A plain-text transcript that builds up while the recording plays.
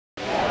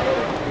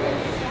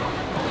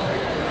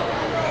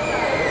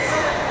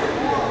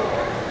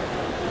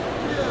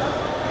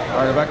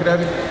All right, if I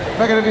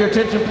could have your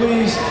attention,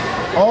 please.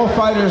 All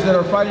fighters that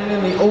are fighting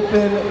in the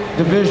open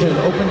division,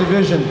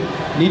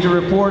 need to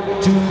report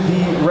to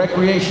the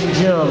recreation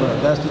gym.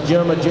 That's the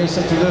gym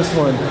adjacent to this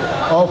one.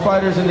 All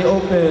fighters in the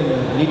open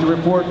need to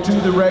report to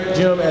the rec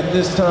gym at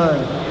this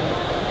time.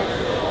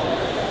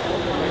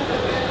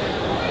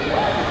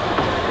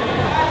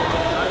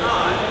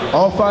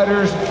 All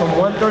fighters from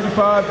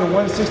 135 to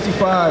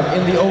 165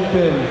 in the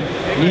open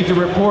need to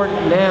report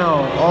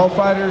now. All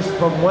fighters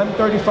from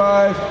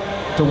 135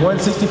 to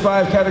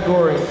 165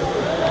 category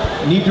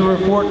need to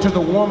report to the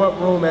warm-up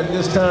room at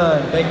this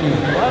time. Thank you.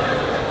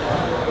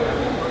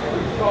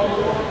 Come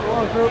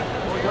on, group.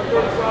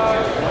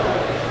 135.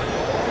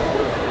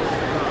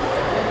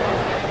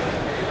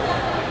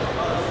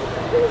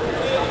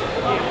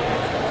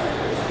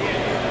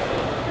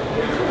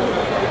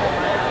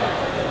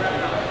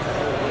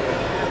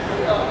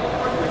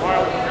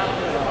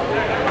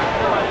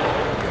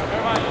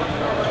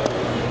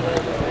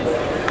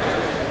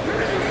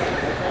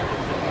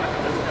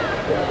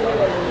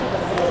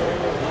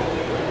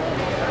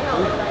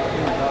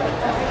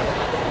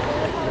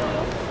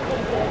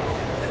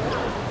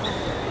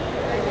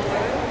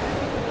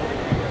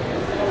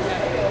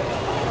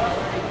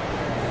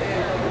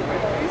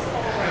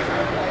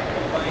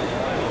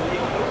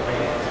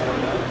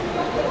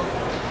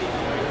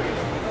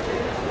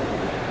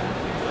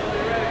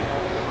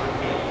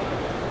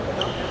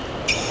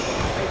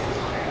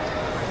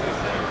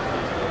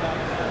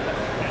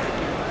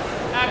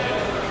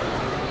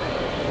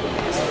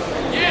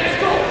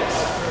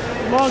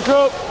 Come on,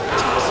 group.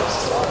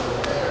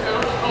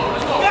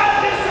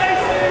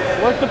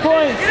 Work the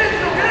points.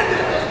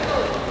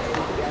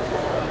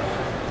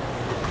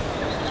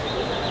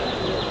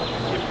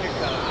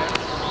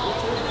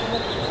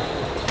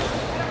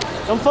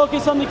 Don't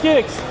focus on the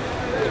kicks.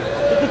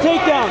 Get the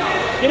takedown.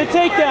 Get a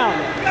takedown.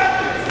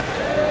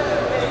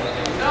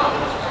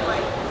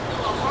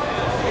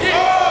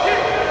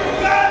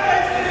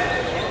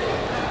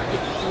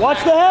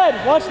 Watch the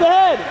head. Watch the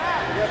head.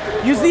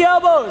 Use the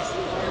elbows.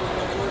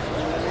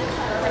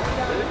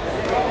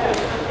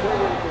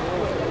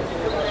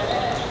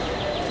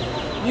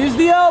 Use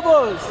the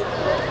elbows. Switch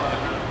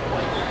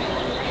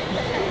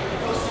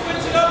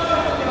it up.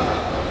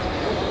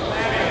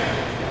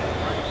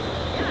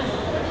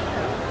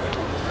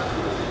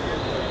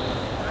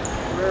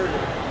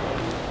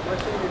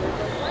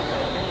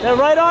 That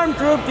right arm,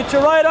 group. Get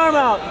your right arm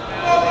out.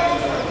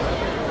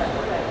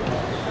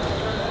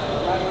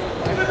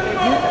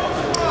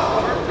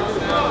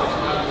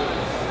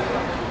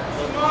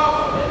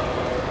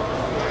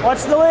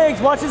 Watch the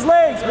legs. Watch his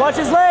legs. Watch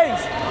his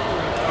legs.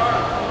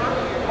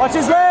 Watch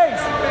his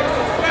legs.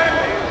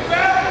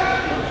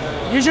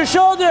 Use your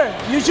shoulder.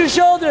 Use your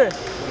shoulder.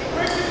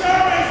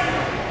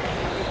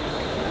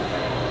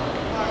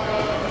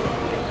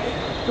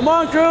 Come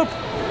on, group.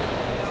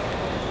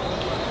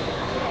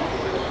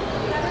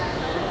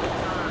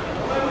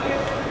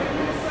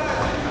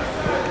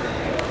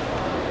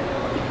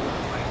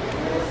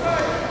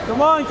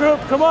 Come on, group.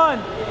 Come on.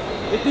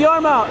 Get the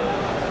arm out.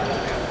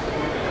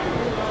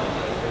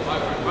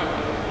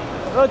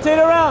 Rotate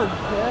around.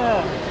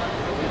 Yeah.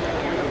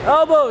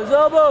 Elbows,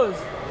 elbows.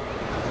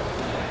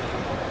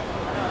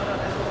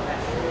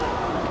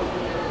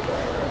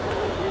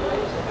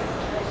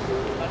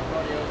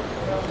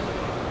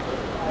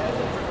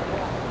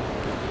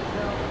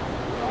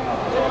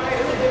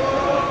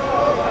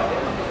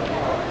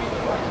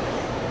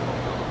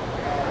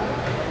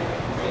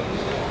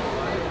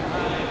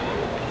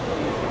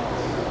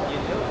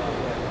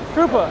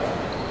 Krupa,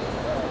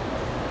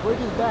 work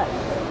his back.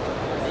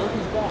 Work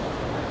his back.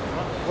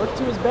 Work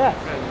to his back.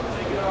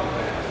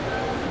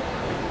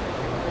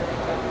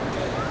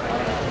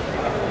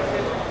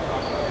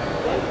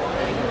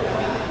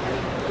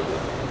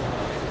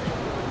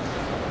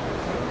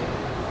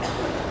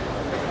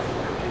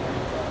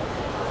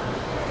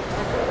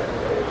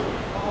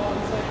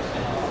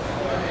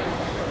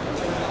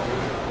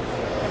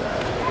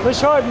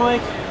 Push hard,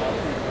 Mike.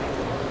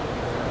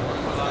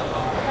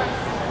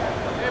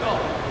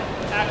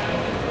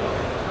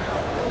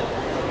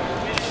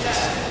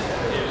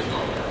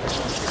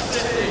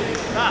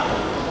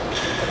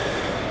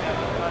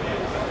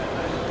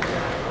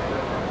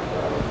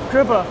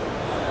 Kripa.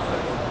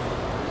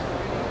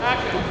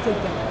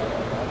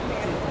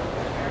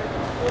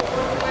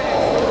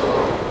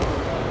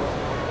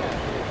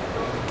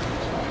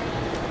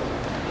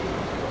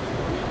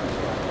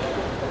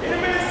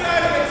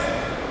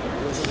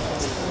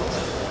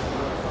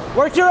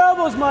 Work your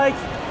elbows, Mike.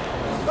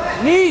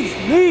 Knees,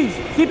 knees.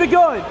 Keep it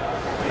going.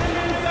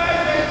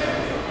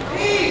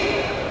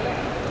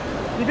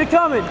 Keep it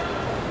coming.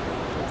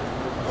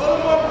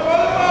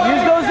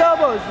 Use those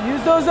elbows.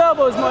 Use those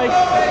elbows, Mike.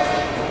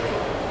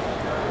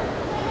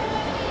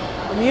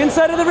 On the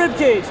inside of the rib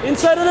cage.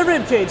 Inside of the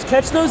rib cage.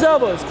 Catch those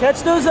elbows.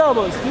 Catch those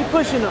elbows. Keep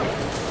pushing them.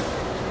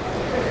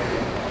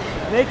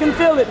 Make him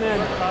feel it, man.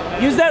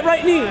 Use that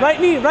right knee. Right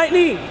knee. Right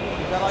knee.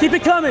 Keep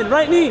it coming.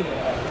 Right knee.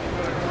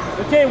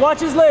 Okay, watch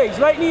his legs.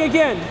 Right knee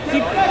again.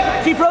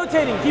 Keep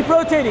rotating. Keep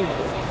rotating.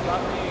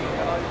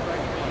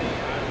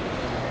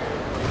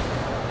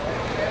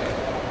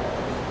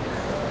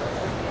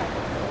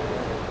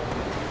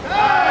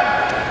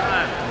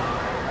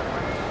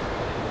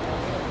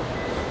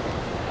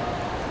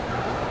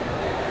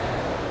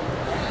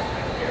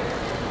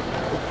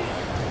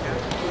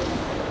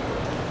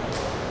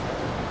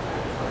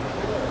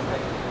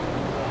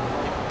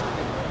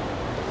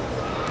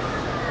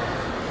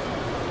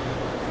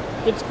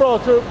 It's pro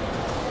troop.